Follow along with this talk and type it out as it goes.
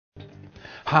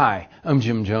Hi, I'm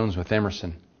Jim Jones with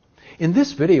Emerson. In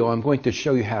this video, I'm going to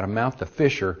show you how to mount the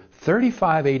Fisher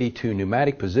 3582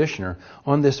 pneumatic positioner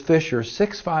on this Fisher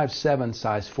 657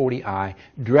 size 40i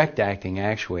direct acting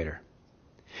actuator.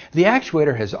 The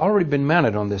actuator has already been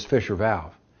mounted on this Fisher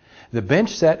valve. The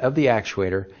bench set of the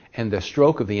actuator and the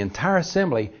stroke of the entire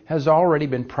assembly has already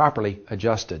been properly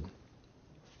adjusted.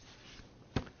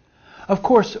 Of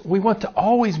course, we want to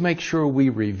always make sure we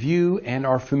review and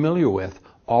are familiar with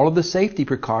all of the safety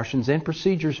precautions and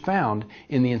procedures found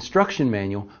in the instruction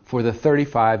manual for the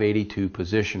 3582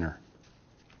 positioner.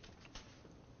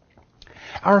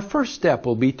 Our first step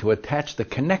will be to attach the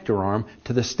connector arm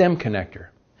to the stem connector.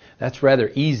 That's rather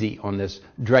easy on this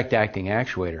direct acting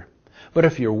actuator. But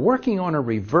if you're working on a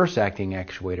reverse acting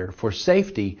actuator, for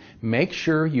safety, make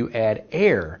sure you add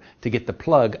air to get the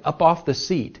plug up off the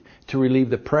seat to relieve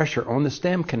the pressure on the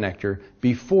stem connector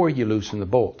before you loosen the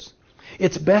bolts.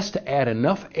 It's best to add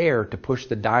enough air to push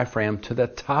the diaphragm to the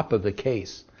top of the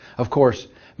case. Of course,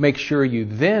 make sure you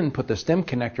then put the stem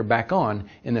connector back on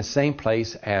in the same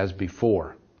place as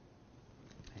before.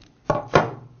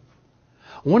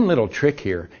 One little trick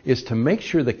here is to make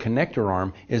sure the connector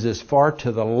arm is as far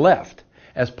to the left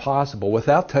as possible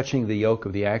without touching the yoke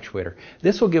of the actuator.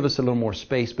 This will give us a little more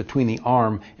space between the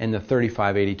arm and the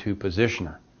 3582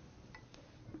 positioner.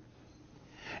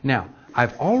 Now,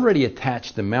 I've already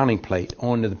attached the mounting plate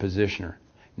onto the positioner.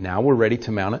 Now we're ready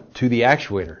to mount it to the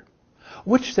actuator.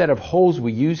 Which set of holes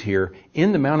we use here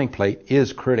in the mounting plate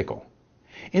is critical.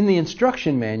 In the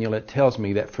instruction manual, it tells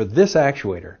me that for this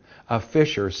actuator, a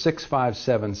Fisher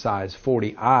 657 size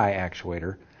 40i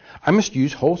actuator, I must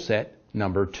use hole set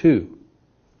number 2.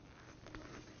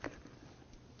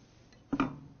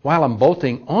 While I'm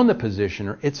bolting on the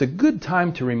positioner, it's a good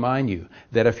time to remind you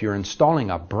that if you're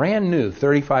installing a brand new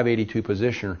 3582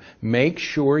 positioner, make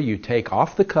sure you take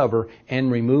off the cover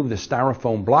and remove the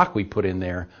styrofoam block we put in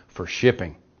there for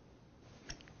shipping.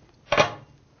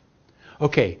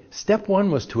 Okay, step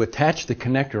 1 was to attach the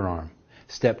connector arm.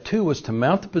 Step 2 was to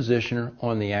mount the positioner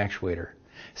on the actuator.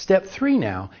 Step 3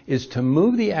 now is to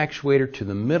move the actuator to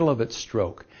the middle of its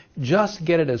stroke. Just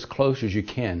get it as close as you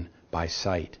can by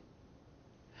sight.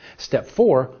 Step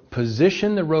 4,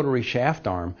 position the rotary shaft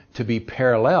arm to be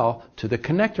parallel to the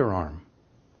connector arm.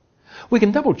 We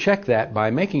can double check that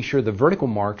by making sure the vertical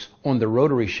marks on the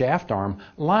rotary shaft arm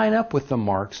line up with the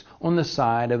marks on the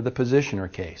side of the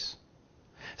positioner case.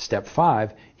 Step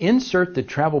 5, insert the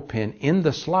travel pin in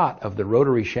the slot of the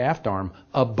rotary shaft arm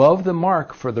above the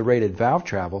mark for the rated valve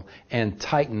travel and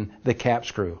tighten the cap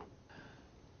screw.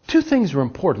 Two things are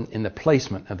important in the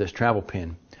placement of this travel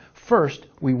pin. First,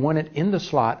 we want it in the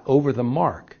slot over the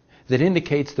mark that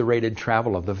indicates the rated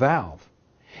travel of the valve.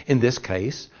 In this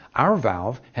case, our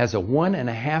valve has a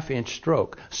 1.5 inch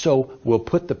stroke, so we'll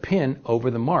put the pin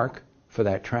over the mark for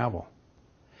that travel.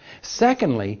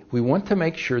 Secondly, we want to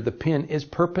make sure the pin is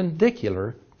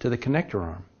perpendicular to the connector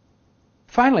arm.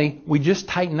 Finally, we just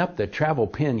tighten up the travel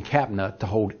pin cap nut to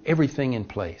hold everything in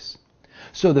place.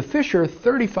 So the Fisher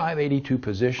 3582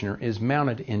 positioner is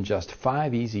mounted in just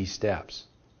 5 easy steps.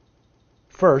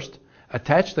 First,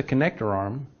 attach the connector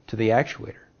arm to the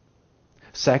actuator.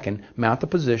 Second, mount the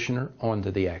positioner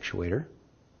onto the actuator.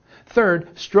 Third,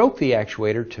 stroke the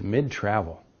actuator to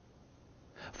mid-travel.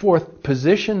 Fourth,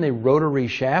 position the rotary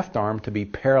shaft arm to be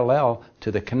parallel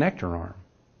to the connector arm.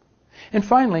 And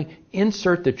finally,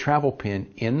 insert the travel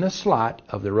pin in the slot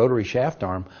of the rotary shaft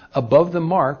arm above the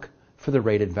mark for the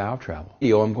rated valve travel.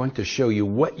 I'm going to show you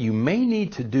what you may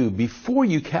need to do before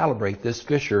you calibrate this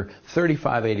Fisher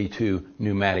 3582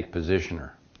 pneumatic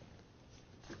positioner.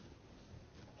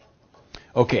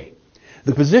 Okay,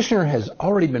 the positioner has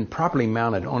already been properly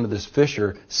mounted onto this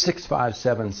Fisher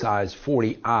 657 size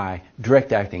 40i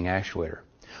direct acting actuator.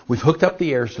 We've hooked up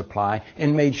the air supply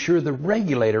and made sure the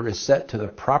regulator is set to the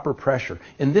proper pressure,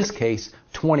 in this case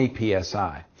 20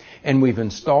 psi. And we've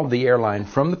installed the air line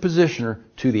from the positioner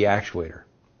to the actuator.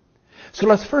 So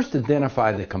let's first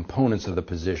identify the components of the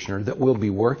positioner that we'll be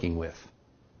working with.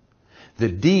 The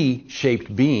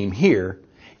D-shaped beam here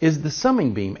is the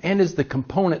summing beam and is the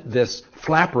component this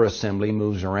flapper assembly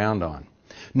moves around on.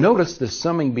 Notice the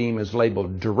summing beam is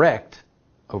labeled direct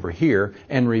over here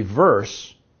and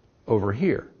reverse over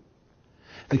here.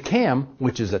 The cam,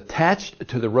 which is attached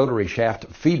to the rotary shaft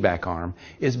feedback arm,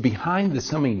 is behind the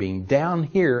summing beam down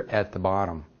here at the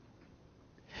bottom.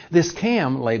 This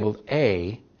cam, labeled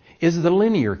A, is the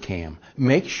linear cam.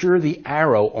 Make sure the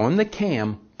arrow on the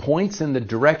cam points in the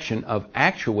direction of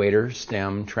actuator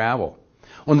stem travel.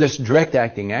 On this direct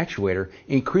acting actuator,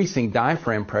 increasing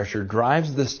diaphragm pressure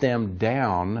drives the stem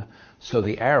down, so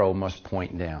the arrow must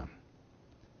point down.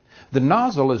 The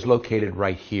nozzle is located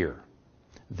right here.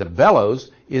 The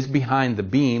bellows is behind the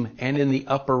beam and in the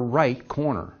upper right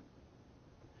corner.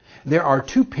 There are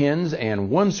 2 pins and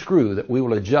 1 screw that we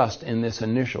will adjust in this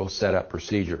initial setup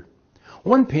procedure.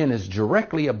 One pin is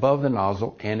directly above the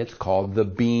nozzle and it's called the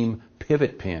beam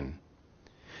pivot pin.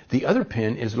 The other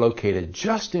pin is located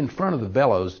just in front of the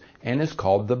bellows and is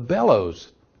called the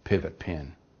bellows pivot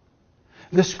pin.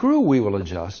 The screw we will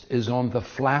adjust is on the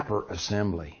flapper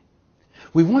assembly.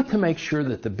 We want to make sure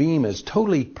that the beam is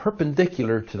totally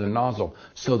perpendicular to the nozzle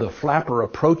so the flapper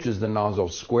approaches the nozzle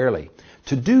squarely.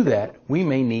 To do that, we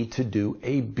may need to do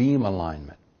a beam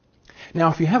alignment. Now,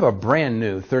 if you have a brand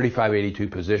new 3582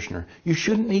 positioner, you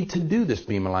shouldn't need to do this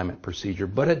beam alignment procedure,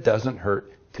 but it doesn't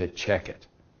hurt to check it.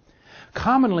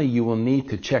 Commonly, you will need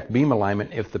to check beam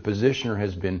alignment if the positioner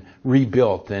has been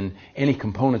rebuilt and any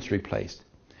components replaced,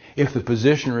 if the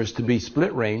positioner is to be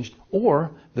split ranged,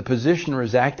 or the positioner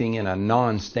is acting in a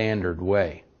non-standard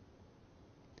way.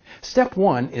 Step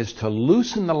 1 is to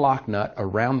loosen the lock nut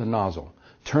around the nozzle.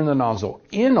 Turn the nozzle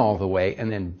in all the way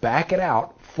and then back it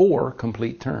out 4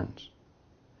 complete turns.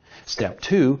 Step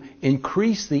 2,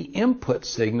 increase the input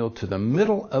signal to the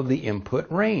middle of the input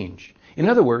range. In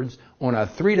other words, on a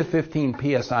 3 to 15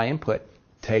 psi input,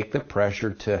 take the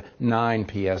pressure to 9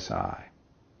 psi.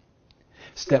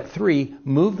 Step 3,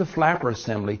 move the flapper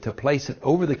assembly to place it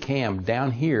over the cam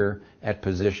down here at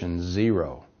position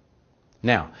 0.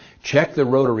 Now, check the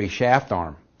rotary shaft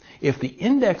arm. If the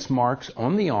index marks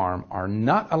on the arm are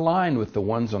not aligned with the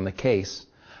ones on the case,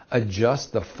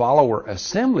 adjust the follower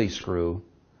assembly screw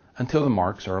until the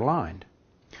marks are aligned.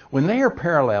 When they are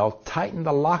parallel, tighten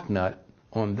the lock nut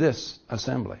on this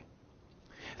assembly.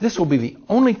 This will be the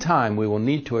only time we will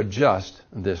need to adjust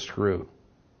this screw.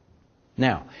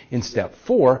 Now, in step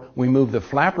 4, we move the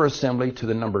flapper assembly to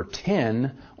the number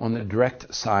 10 on the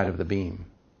direct side of the beam.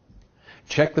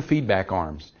 Check the feedback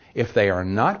arms. If they are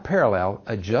not parallel,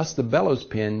 adjust the bellows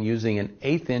pin using an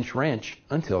 1/8 inch wrench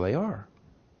until they are.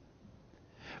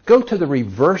 Go to the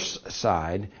reverse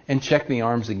side and check the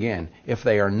arms again. If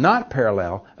they are not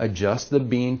parallel, adjust the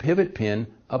beam pivot pin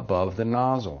above the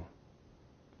nozzle.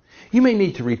 You may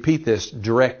need to repeat this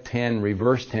direct 10,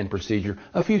 reverse 10 procedure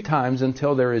a few times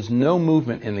until there is no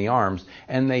movement in the arms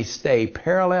and they stay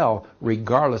parallel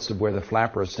regardless of where the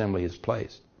flapper assembly is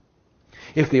placed.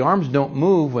 If the arms don't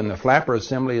move when the flapper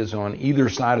assembly is on either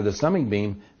side of the summing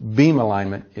beam, beam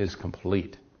alignment is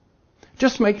complete.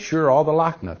 Just make sure all the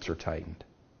lock nuts are tightened.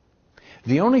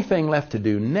 The only thing left to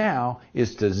do now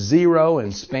is to zero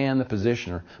and span the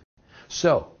positioner.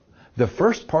 So, the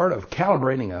first part of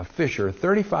calibrating a Fisher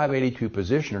 3582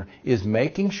 positioner is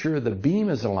making sure the beam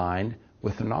is aligned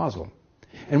with the nozzle.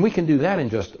 And we can do that in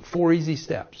just 4 easy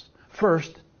steps.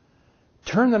 First,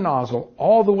 turn the nozzle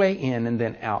all the way in and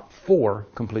then out 4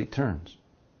 complete turns.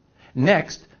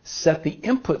 Next, set the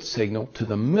input signal to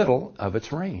the middle of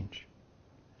its range.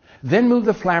 Then move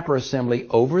the flapper assembly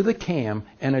over the cam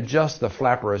and adjust the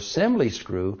flapper assembly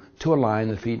screw to align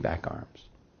the feedback arms.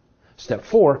 Step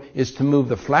 4 is to move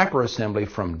the flapper assembly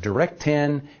from direct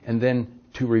 10 and then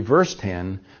to reverse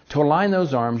 10 to align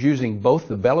those arms using both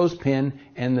the bellows pin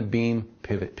and the beam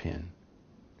pivot pin.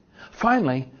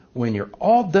 Finally, when you're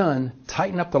all done,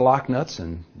 tighten up the lock nuts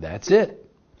and that's it.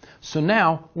 So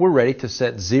now we're ready to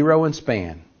set zero and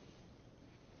span.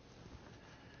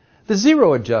 The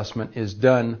zero adjustment is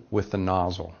done with the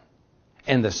nozzle,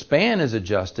 and the span is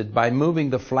adjusted by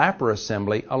moving the flapper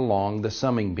assembly along the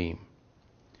summing beam.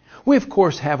 We of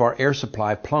course have our air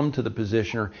supply plumbed to the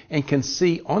positioner and can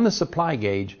see on the supply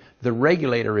gauge the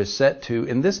regulator is set to,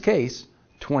 in this case,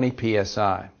 20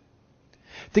 psi.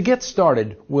 To get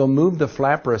started, we'll move the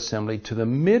flapper assembly to the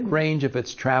mid-range of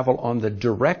its travel on the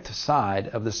direct side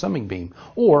of the summing beam,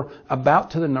 or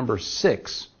about to the number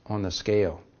 6 on the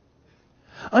scale.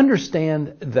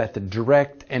 Understand that the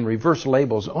direct and reverse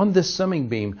labels on this summing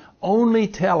beam only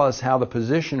tell us how the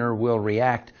positioner will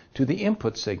react to the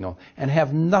input signal and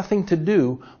have nothing to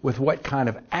do with what kind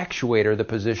of actuator the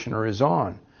positioner is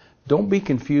on. Don't be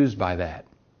confused by that.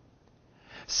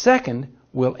 Second,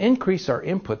 we'll increase our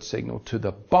input signal to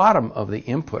the bottom of the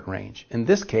input range, in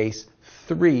this case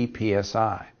 3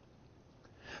 psi.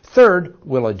 Third,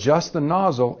 we'll adjust the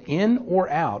nozzle in or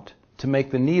out to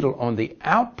make the needle on the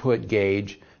output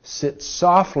gauge sit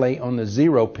softly on the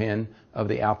 0 pin of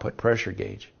the output pressure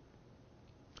gauge.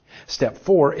 Step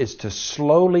 4 is to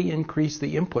slowly increase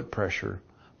the input pressure,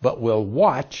 but we'll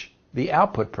watch the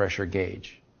output pressure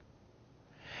gauge.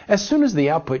 As soon as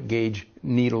the output gauge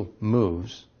needle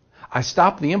moves, I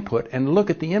stop the input and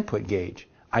look at the input gauge.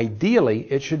 Ideally,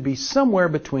 it should be somewhere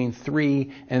between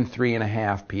 3 and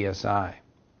 3.5 psi.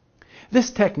 This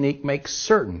technique makes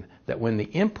certain that when the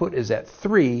input is at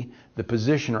 3, the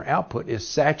positioner output is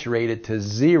saturated to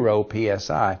 0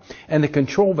 psi, and the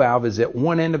control valve is at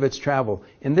one end of its travel,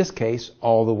 in this case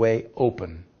all the way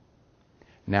open.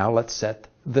 Now let's set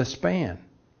the span.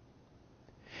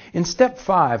 In step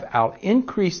 5, I'll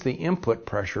increase the input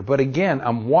pressure, but again,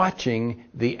 I'm watching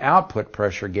the output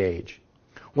pressure gauge.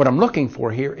 What I'm looking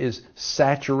for here is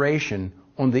saturation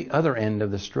on the other end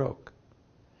of the stroke.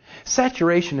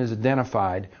 Saturation is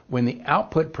identified when the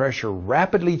output pressure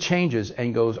rapidly changes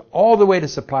and goes all the way to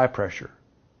supply pressure.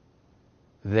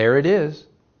 There it is.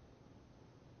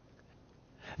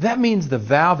 That means the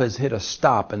valve has hit a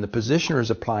stop and the positioner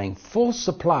is applying full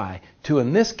supply to,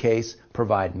 in this case,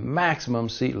 provide maximum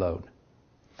seat load.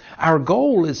 Our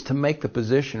goal is to make the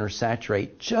positioner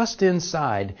saturate just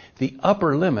inside the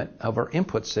upper limit of our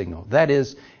input signal. That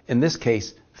is, in this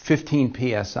case, 15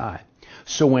 psi.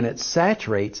 So when it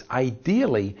saturates,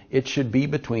 ideally it should be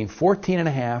between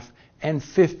 14.5 and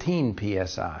 15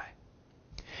 psi.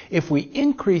 If we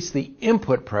increase the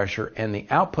input pressure and the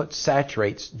output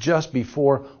saturates just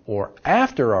before or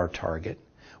after our target,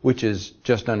 which is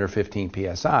just under 15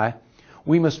 psi,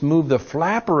 we must move the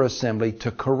flapper assembly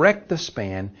to correct the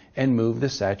span and move the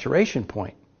saturation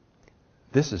point.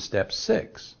 This is step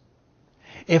 6.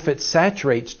 If it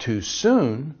saturates too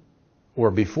soon,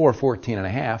 or before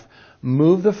 14.5,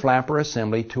 move the flapper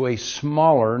assembly to a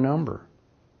smaller number.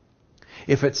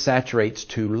 If it saturates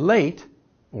too late,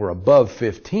 or above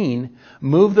 15,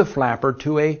 move the flapper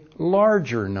to a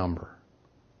larger number.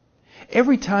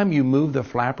 Every time you move the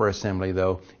flapper assembly,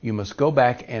 though, you must go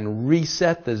back and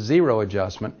reset the 0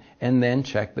 adjustment and then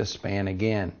check the span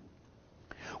again.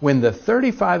 When the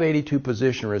 3582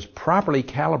 positioner is properly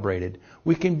calibrated,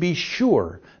 we can be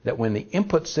sure that when the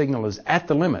input signal is at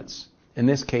the limits, in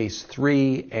this case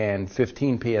 3 and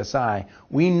 15 psi,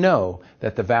 we know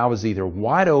that the valve is either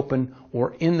wide open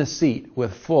or in the seat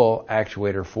with full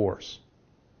actuator force.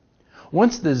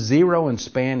 Once the 0 and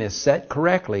span is set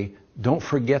correctly, don't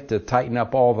forget to tighten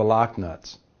up all the lock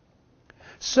nuts.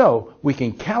 So we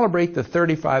can calibrate the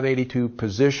 3582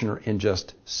 positioner in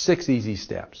just 6 easy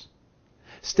steps.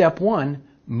 Step 1,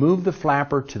 move the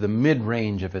flapper to the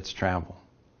mid-range of its travel.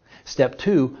 Step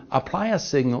 2, apply a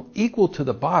signal equal to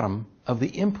the bottom of the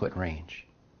input range.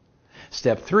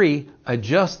 Step 3,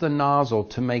 adjust the nozzle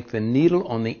to make the needle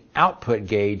on the output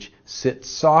gauge sit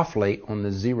softly on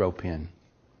the 0 pin.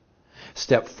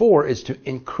 Step 4 is to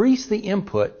increase the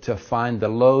input to find the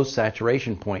low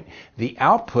saturation point. The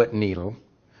output needle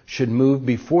should move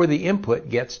before the input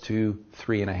gets to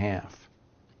 3.5.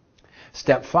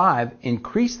 Step 5,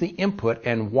 increase the input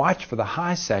and watch for the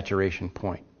high saturation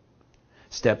point.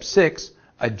 Step 6,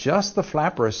 adjust the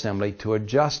flapper assembly to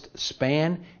adjust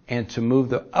span and to move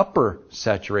the upper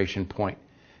saturation point.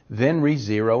 Then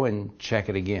re-zero and check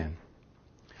it again.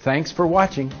 Thanks for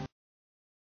watching.